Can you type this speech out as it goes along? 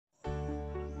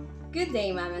Good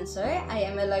day, ma'am and sir. I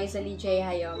am Iloiza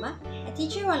Jayoma, a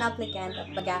teacher 1 applicant at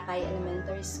Bagacay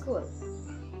Elementary School.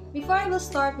 Before I will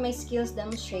start my skills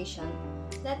demonstration,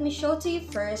 let me show to you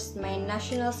first my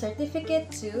National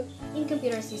Certificate 2 in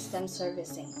Computer System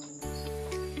Servicing.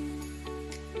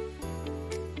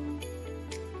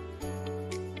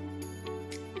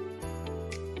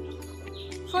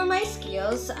 For my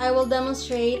skills, I will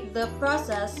demonstrate the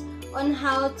process on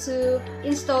how to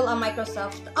install a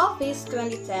Microsoft Office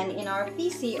 2010 in our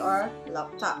PC or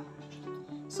laptop.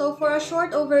 So for a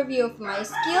short overview of my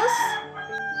skills,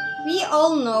 we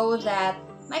all know that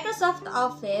Microsoft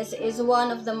Office is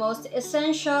one of the most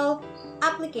essential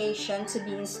applications to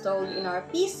be installed in our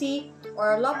PC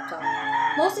or laptop,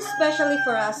 most especially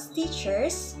for us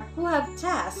teachers who have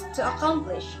tasks to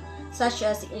accomplish, such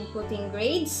as inputting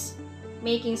grades,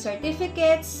 making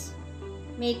certificates,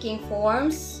 making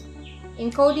forms,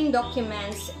 encoding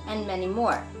documents, and many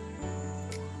more.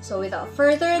 So without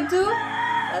further ado,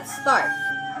 let's start.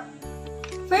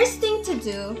 First thing to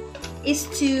do is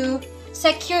to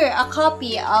secure a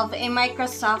copy of a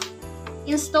Microsoft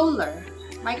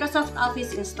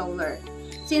Office installer.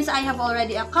 Since I have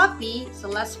already a copy, so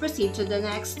let's proceed to the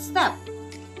next step.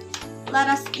 Let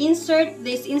us insert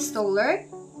this installer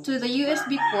to the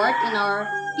USB port in our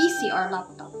PC or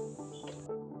laptop.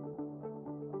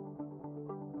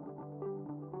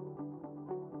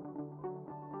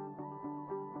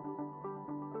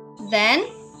 Then,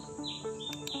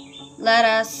 let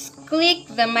us click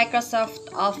the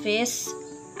Microsoft Office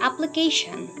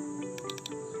application.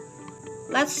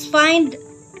 Let's find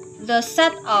the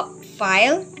setup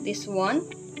file, this one,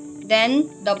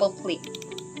 then double click.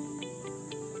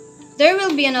 There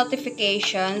will be a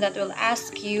notification that will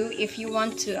ask you if you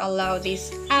want to allow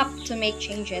this app to make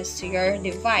changes to your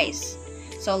device.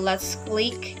 So let's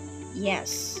click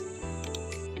yes.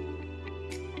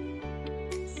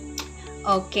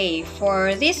 Okay,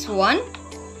 for this one,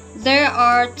 there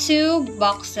are two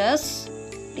boxes,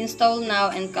 install now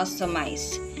and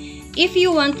customize. If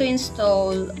you want to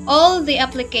install all the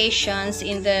applications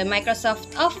in the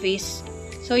Microsoft Office,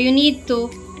 so you need to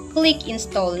click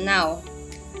install now.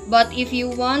 But if you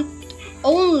want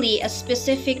only a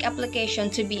specific application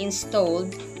to be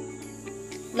installed,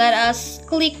 let us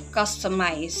click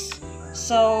customize.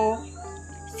 So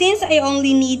since I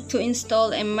only need to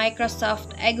install a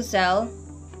Microsoft Excel,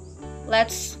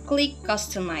 let's click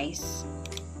customize.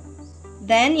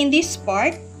 Then in this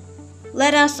part,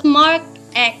 let us mark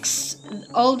X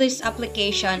all this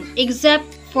application except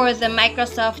for the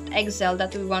Microsoft Excel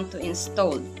that we want to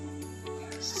install.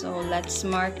 So let's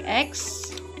mark X.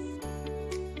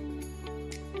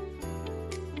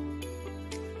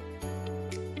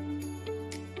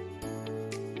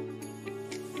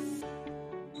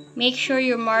 Make sure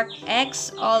you mark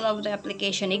X all of the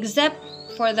application except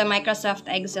for the Microsoft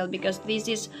Excel because this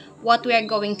is what we are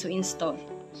going to install.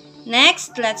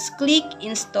 Next, let's click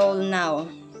install now.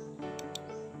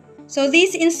 So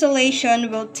this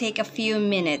installation will take a few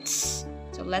minutes.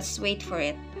 So let's wait for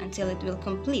it until it will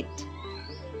complete.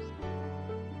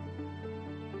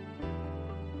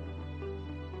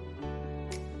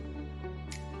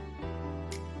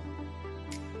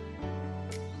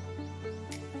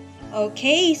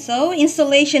 Okay, so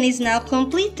installation is now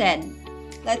completed.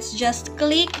 Let's just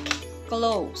click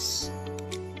close.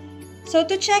 So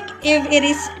to check if it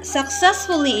is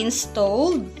successfully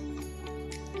installed,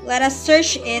 let us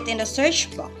search it in the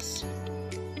search box.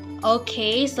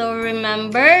 Okay, so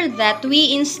remember that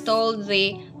we installed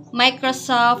the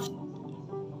Microsoft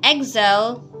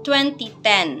Excel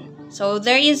 2010. So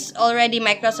there is already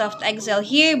Microsoft Excel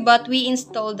here, but we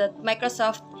installed the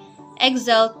Microsoft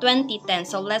Excel 2010.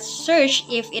 So let's search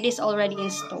if it is already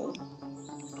installed.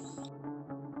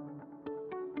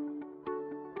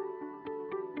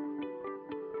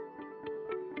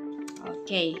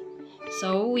 Okay,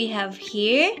 so we have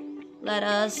here, let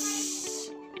us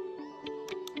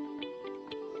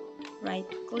right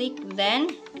click, then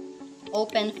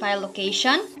open file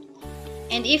location.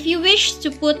 And if you wish to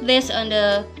put this on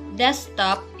the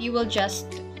desktop, you will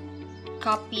just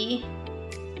copy,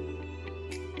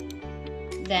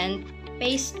 then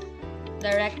paste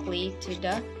directly to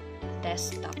the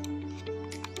desktop.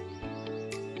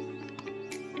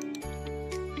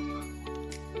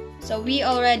 So we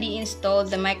already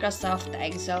installed the Microsoft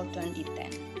Excel 2010.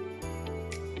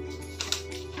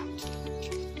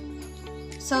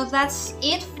 So that's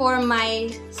it for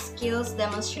my skills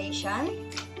demonstration.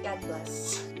 God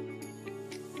bless.